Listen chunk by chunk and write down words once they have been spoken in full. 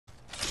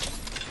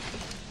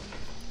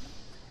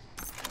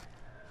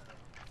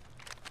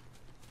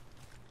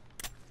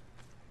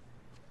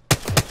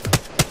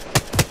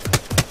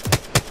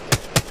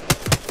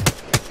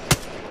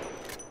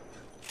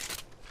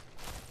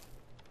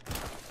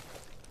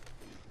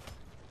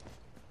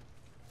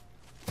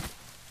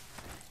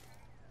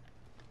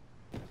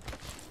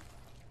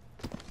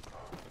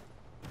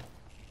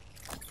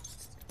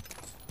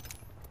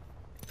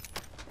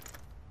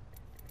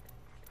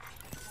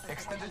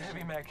Extended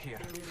heavy mag here.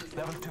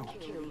 Level 2.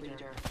 Kill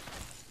leader.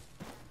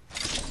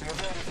 We are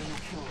ready the new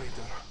kill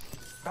leader.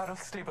 Barrel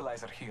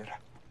stabilizer here.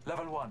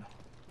 Level 1.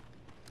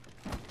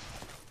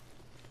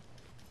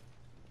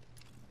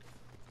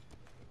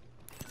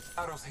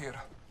 Arrows here.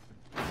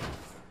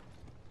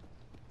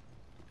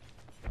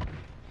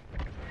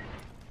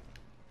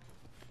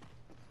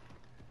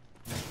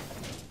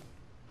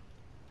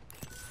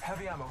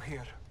 Heavy ammo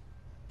here.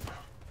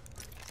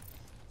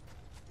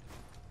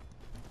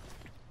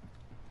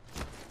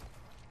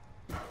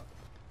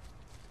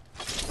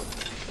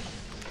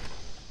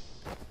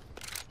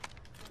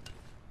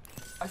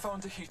 I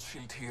found a heat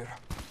shield here.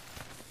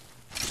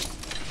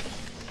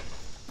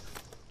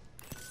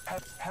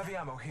 Heavy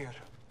ammo here.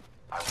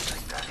 I will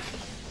take that.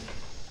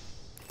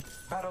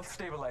 Barrel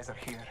stabilizer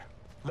here.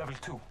 Level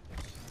 2.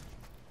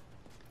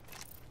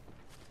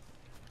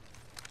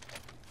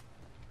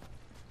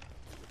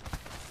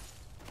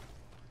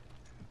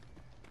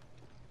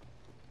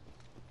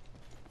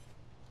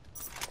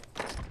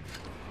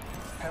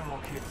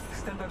 Hemlock here.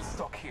 Extended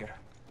stock here.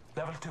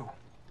 Level 2.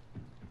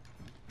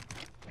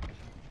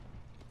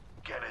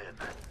 Get in.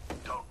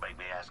 Don't make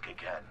me ask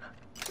again.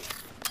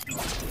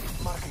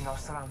 Marking our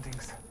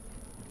surroundings.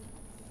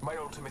 My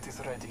ultimate is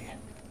ready.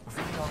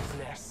 We are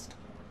blessed.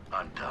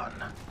 I'm done.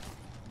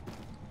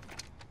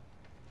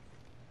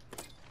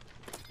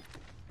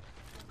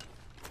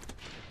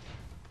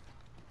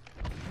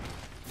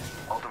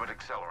 Ultimate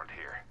accelerant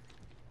here.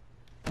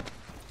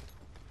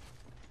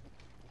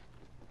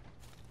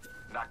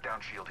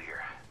 Knockdown shield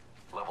here.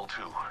 Level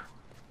 2.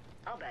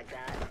 I'll bag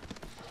that.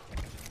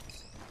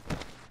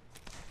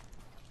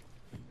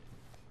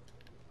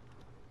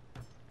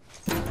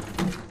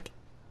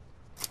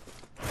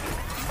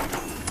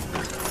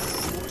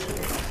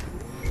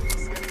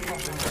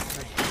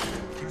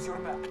 Use your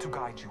map to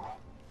guide you.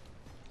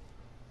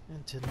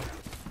 Into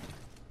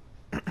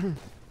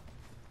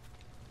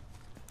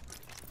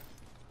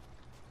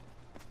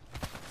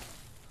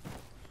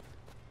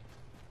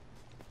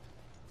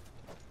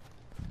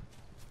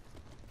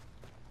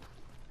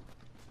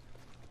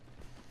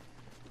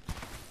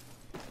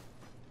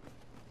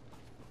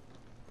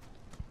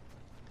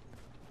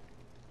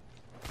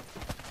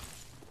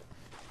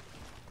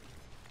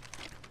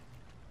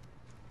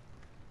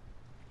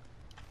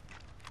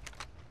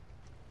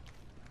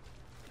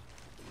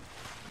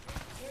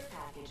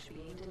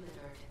Being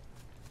delivered.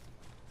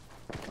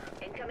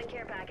 Incoming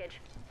care package.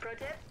 Pro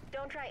tip,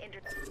 don't try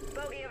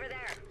bogey over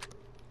there.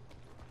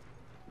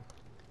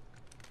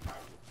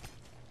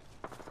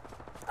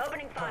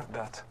 Opening fire.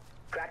 That.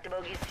 Cracked a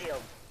bogey's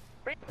shield.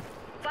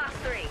 Fox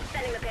 3,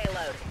 sending the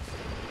payload.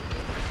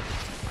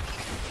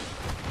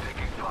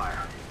 Taking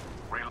fire.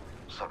 Real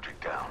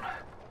subject down.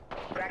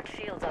 Cracked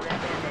shields on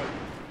that bandit.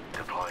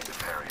 Deploying the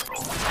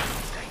variable.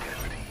 Take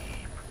a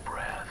deep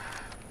breath.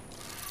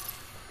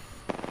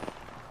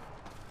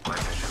 My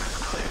mission is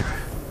clear.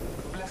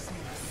 Bless me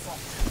with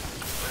sight.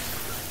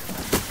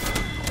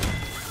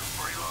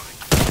 Reloading.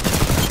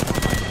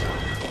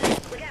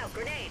 Look out,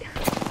 grenade.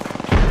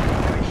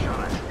 Getting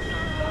shot.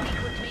 Bogey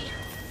clipped me.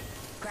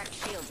 Cracked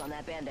shields on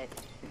that bandit.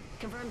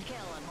 Confirmed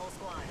kill on whole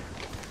squad.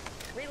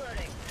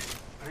 Reloading.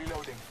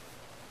 Reloading.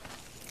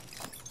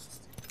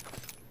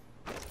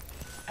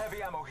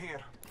 Heavy ammo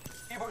here.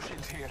 Evo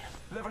shield here.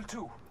 Level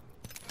 2.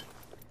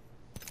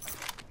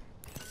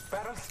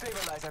 Barrel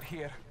stabilizer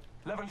here.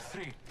 Level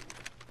 3.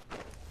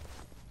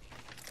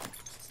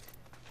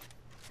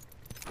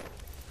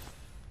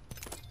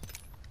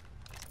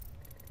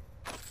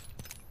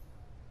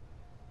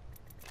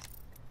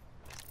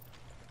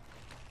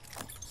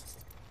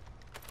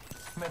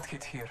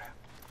 Medkit here.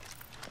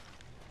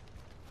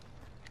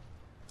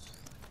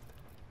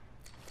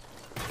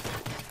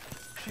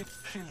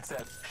 Shield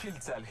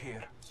cell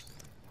here.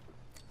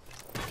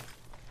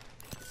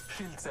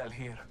 Shield cell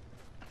here.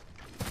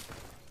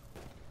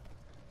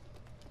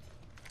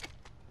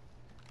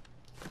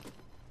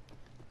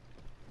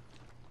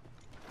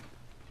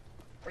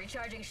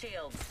 Recharging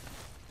shields.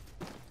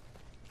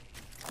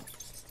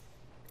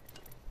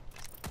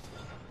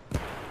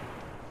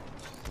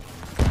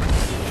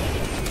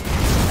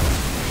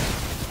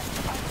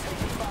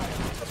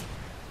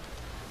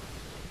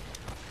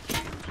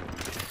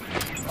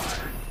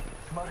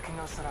 Marking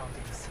our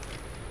surroundings.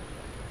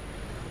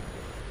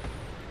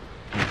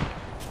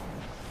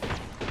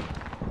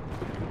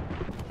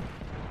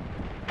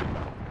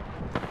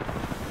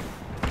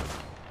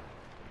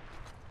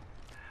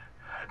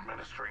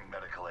 Administering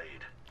medical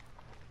aid.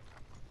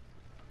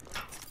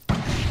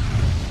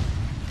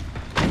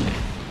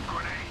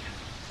 Grenade.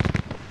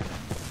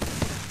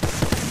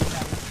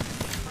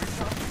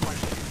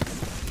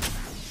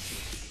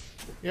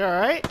 You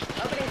alright?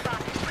 Opening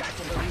Fox, cracked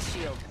a bogey's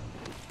shield.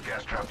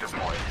 Gas trap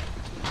deployed.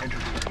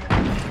 Introducing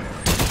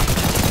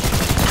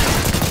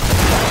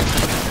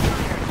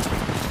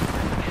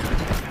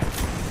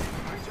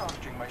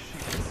Recharging my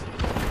shields.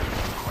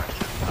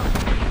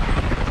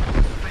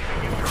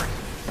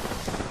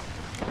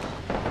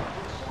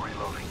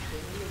 Reloading.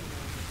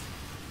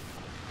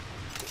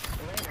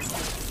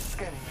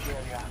 Scanning the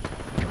area.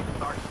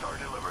 Dark Star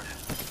delivered.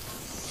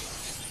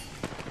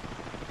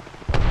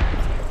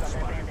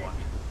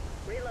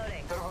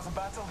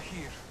 battle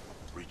here.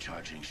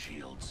 Recharging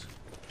shields.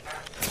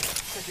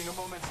 Taking a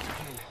moment to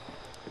heal.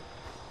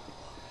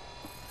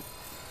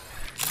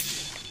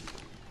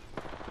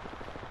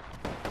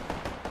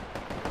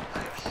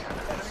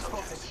 Enemy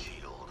spotted.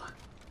 Shield.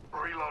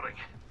 Reloading.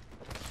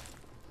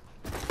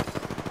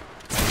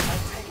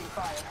 I'm taking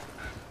fire.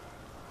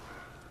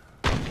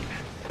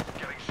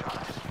 Getting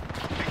shot.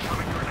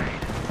 Incoming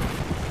grenade.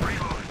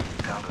 Reload.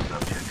 Down to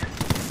subject.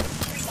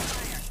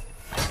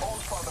 All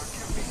father,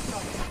 give me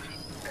sight.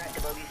 Crack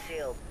the bogey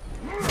shield.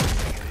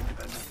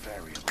 Independent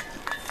variable.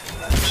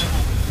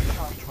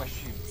 Recharge my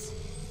shields.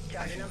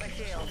 Charge another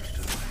shield.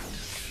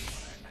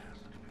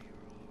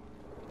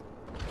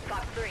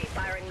 Fox 3,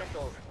 firing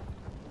missiles.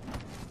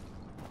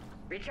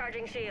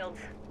 Recharging shields.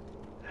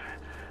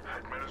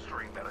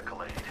 Administering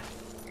medical aid.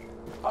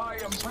 I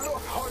am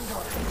Blood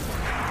Hunter.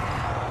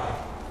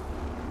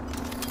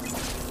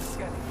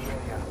 Scanning the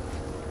area.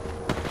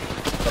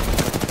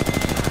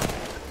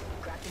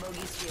 Crack the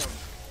bogey shield.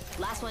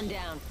 Last one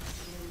down.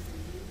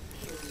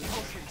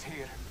 Potions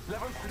here.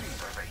 Level 3.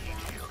 Survey heat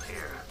shield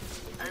here.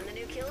 I'm the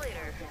new kill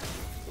leader.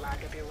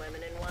 Lock up your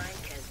women and wine,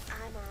 cause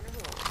I'm on a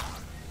roll.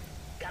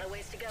 Got a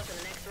ways to go for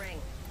the next ring.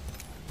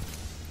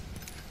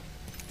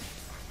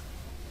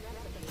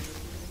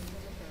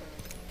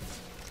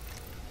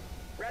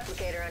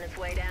 Replicator on its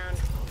way down.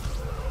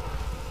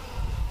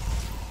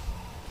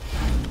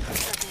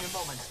 Taking a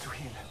moment to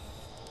heal.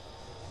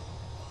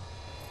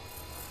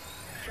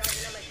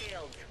 Charging on my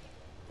shields.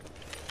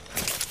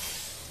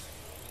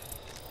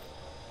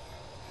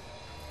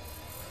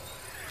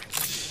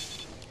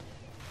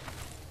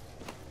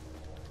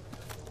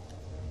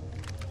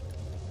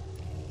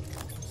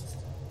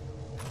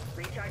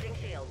 Recharging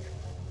shields.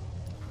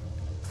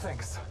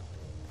 Thanks.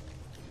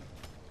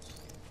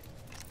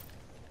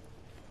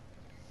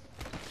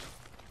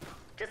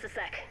 Just a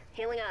sec.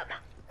 Healing up.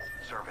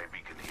 Survey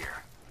beacon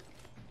here.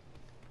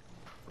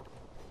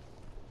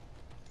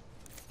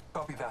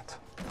 Copy that.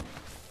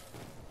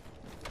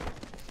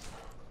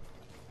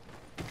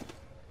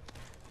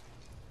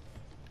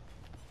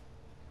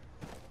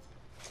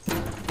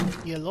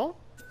 Yellow?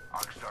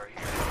 Arcstar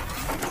here.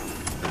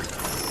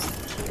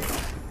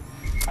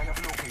 I have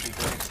located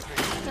the next ring.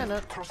 Hello.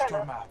 Trust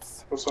your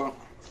maps. What's up?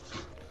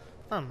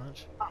 Not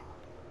much.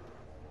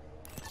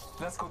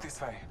 Let's go this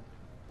way.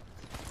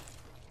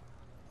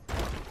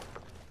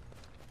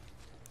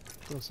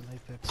 Close an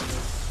apex.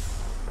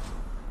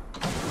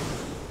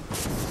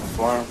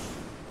 Farm.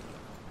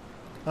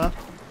 Huh?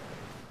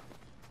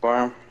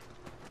 Farm.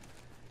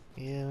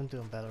 Yeah, I'm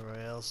doing battle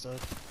royale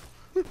stuff.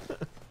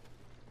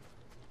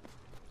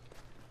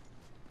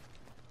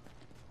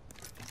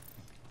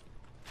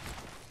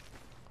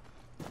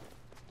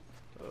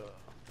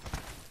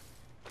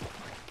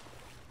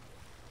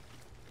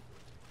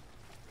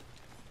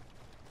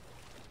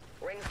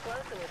 Ring's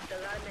close and we've still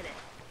got a minute.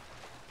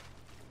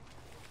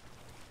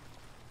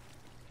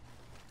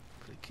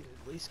 If we could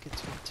at least get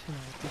to a 10, I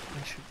think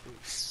I should be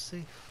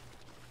safe.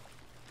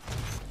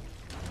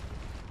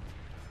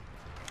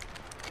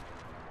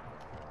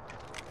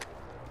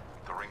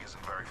 The ring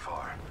isn't very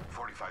far.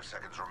 45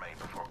 seconds remain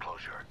before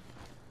closure.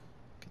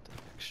 Get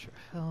that extra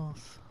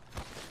health.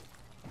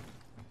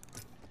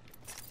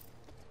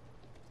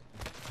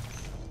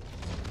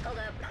 Hold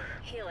up.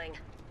 Healing.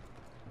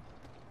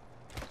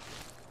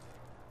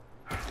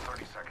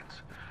 30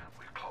 seconds.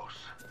 We're close.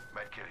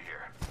 Medkit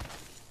here.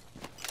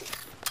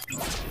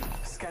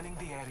 Scanning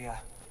the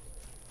area.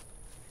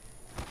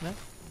 No,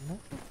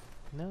 nothing.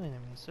 No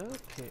enemies.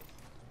 Okay.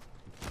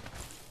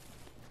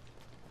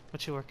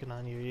 What you working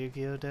on? Your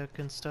Yu-Gi-Oh deck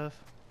and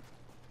stuff?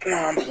 No,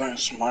 I'm playing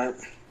smart.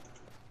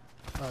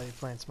 Oh, you're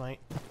playing Smite.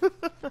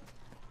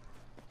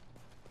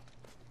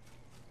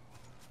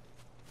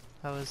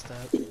 How is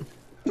that?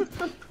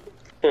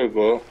 Pretty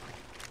good.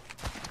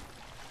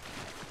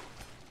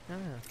 Ah.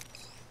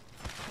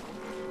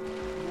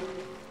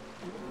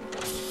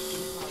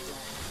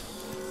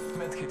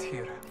 Medkit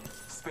here.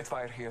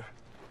 Spitfire here.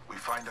 We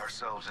find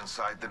ourselves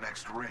inside the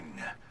next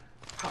ring.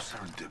 How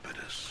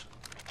serendipitous.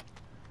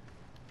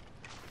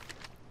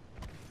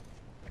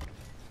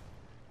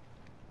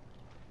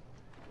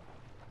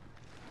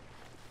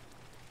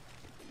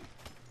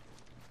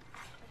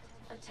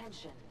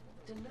 Attention.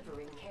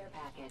 Delivering care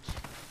package.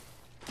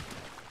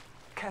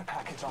 Care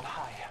package on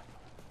high.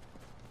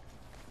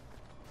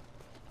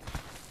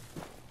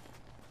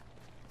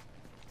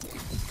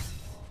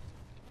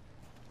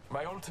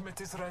 My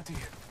ultimate is ready.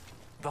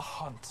 The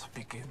hunt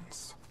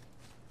begins.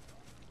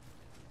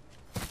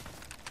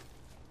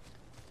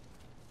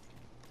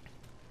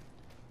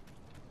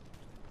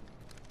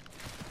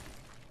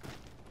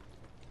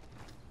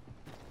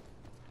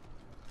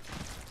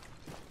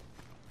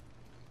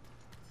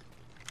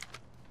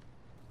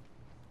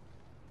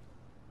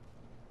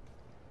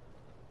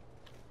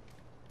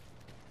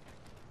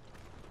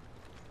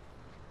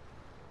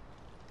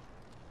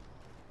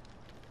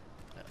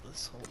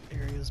 This whole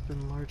area's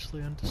been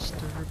largely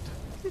undisturbed.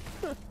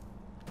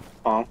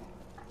 Huh?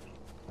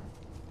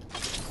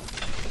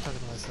 Talking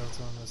to myself,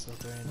 telling myself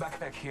there ain't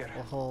Backpack here.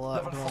 a whole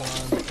lot Level going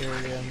 4. on in the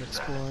area I'm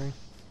exploring.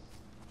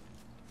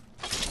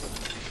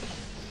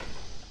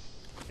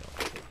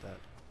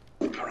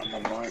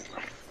 snipe.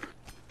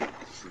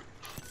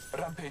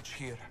 Rampage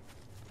here.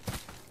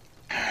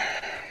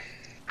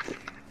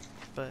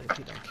 But if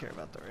you don't care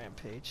about the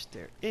rampage,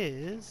 there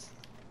is...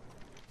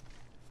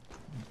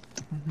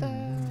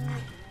 Round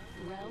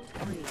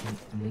 3,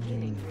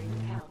 beginning ring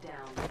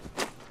countdown.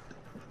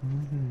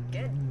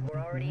 Good, we're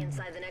already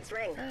inside the next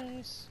ring.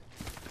 Nice.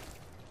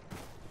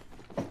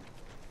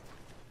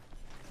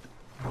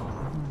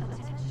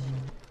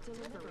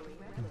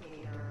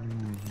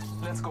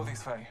 Let's go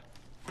this way.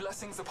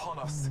 Blessings upon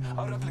us.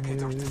 Our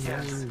replicator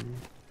descends.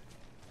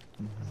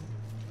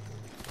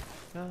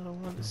 I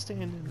don't want to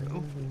stand in the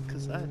open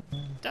because I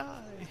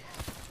die.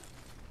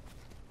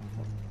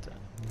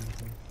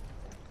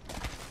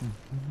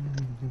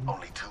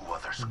 Only 2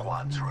 other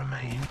squads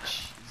remain.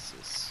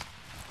 Jesus.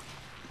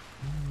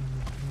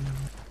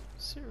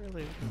 So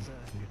really was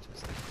that? You're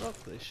just like, fuck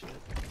this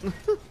shit.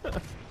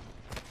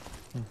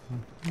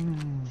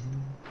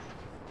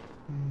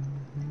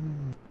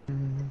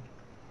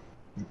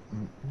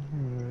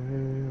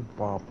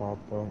 Ba, ba,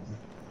 ba.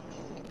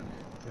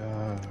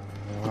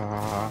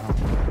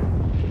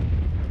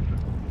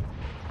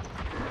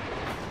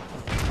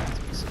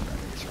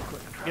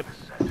 Yep.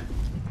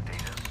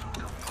 Data soon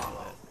to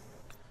follow.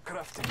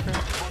 Crafting.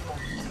 One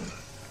moment.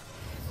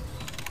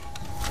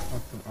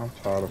 I'm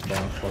tired of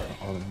buying fucking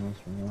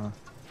automates, man.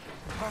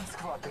 One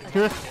squad.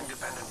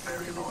 Independent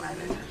variable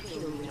added. There's a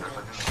new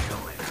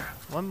kill leader.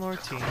 One more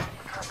team.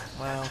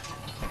 Wow.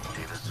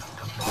 Data soon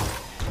to follow.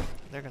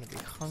 They're gonna be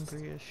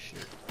hungry as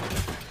shit.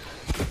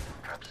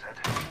 Trap set.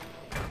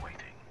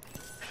 Waiting.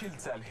 Shield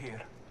cell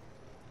here.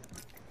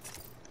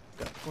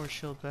 Got 4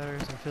 shield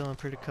batters. I'm feeling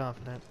pretty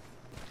confident.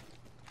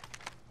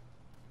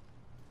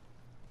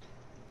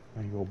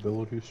 And your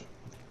abilities.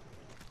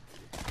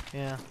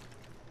 Yeah.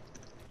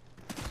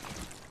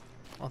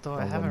 Although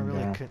I haven't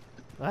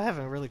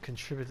really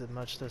contributed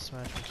much this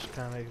match, which is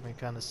kind of making me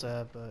kind of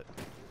sad. But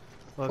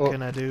what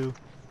can I do?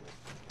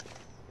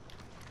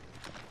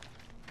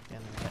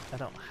 And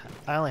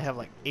I only have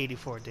like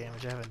 84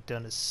 damage. I haven't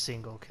done a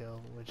single kill,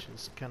 which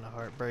is kind of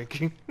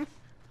heartbreaking.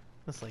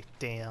 That's like,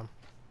 damn.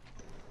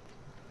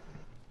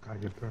 I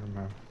get better,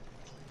 man.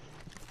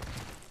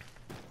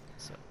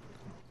 So.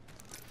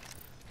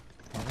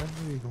 Why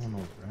are you going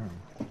over there?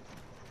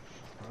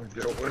 I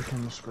get away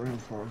from the screen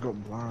before I go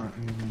blind,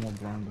 even more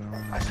blind than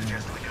I I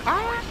suggest we do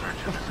some research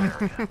in this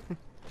area.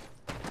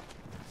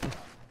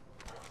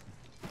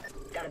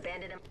 Got a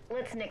bandit in.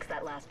 Let's nix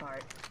that last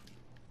part.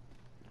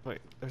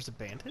 Wait, there's a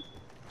bandit?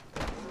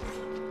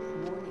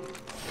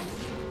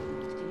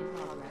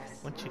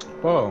 What you do?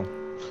 Whoa,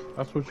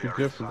 that's what you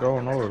get for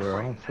going over there.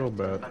 I don't feel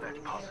bad. A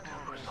net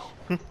positive result.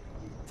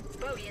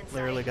 Bogey inside.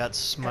 Literally got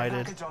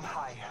smited, Package on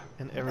high.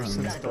 and ever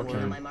since Got the a bogey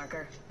on word. my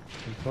marker.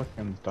 You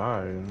fucking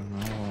died,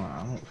 and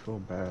I don't feel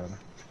bad.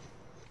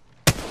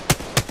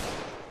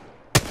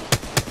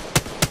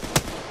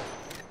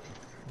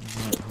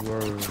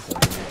 Whoever.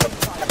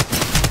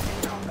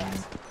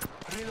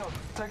 Reload.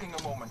 Taking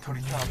a moment to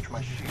recharge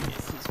my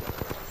shields.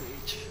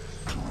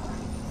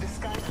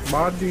 Disguise.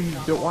 Why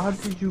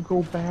did you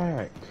go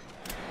back?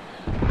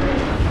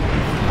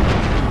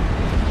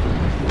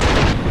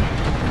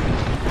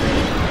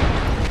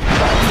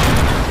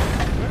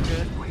 We're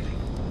good.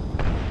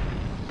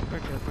 We're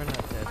good. We're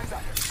not dead.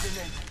 Isaac,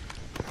 grenade.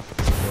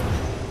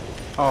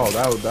 Oh,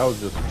 that was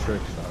just a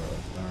trick shot.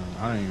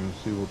 I didn't even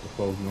see what the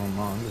fuck was going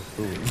on. Just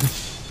do it.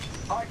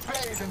 I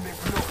bathe in the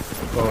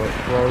blood.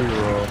 Throw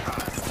your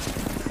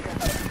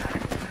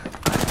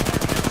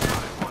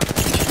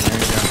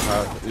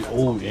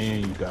oh,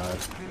 and you died.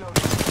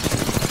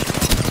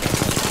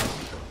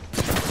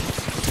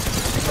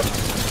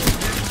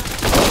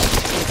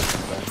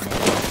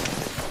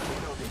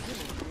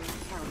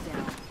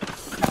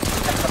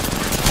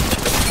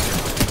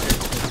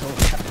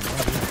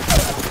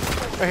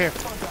 Right here.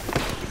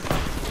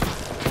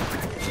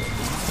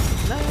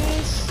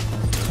 Nice.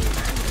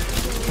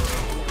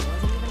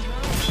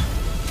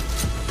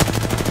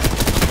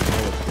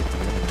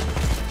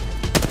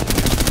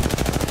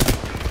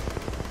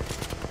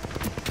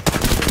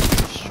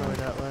 Destroy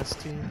that last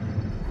team.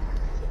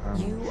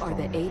 You are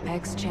the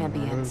Apex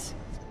champions.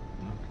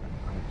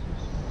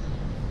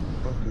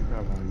 What do you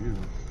have on you?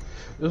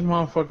 This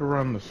motherfucker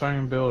running the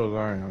same build as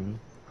I am, you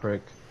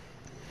prick.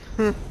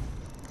 Don't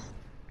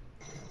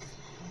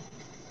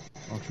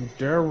you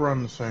dare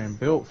run the same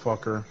build,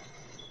 fucker.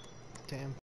 Damn.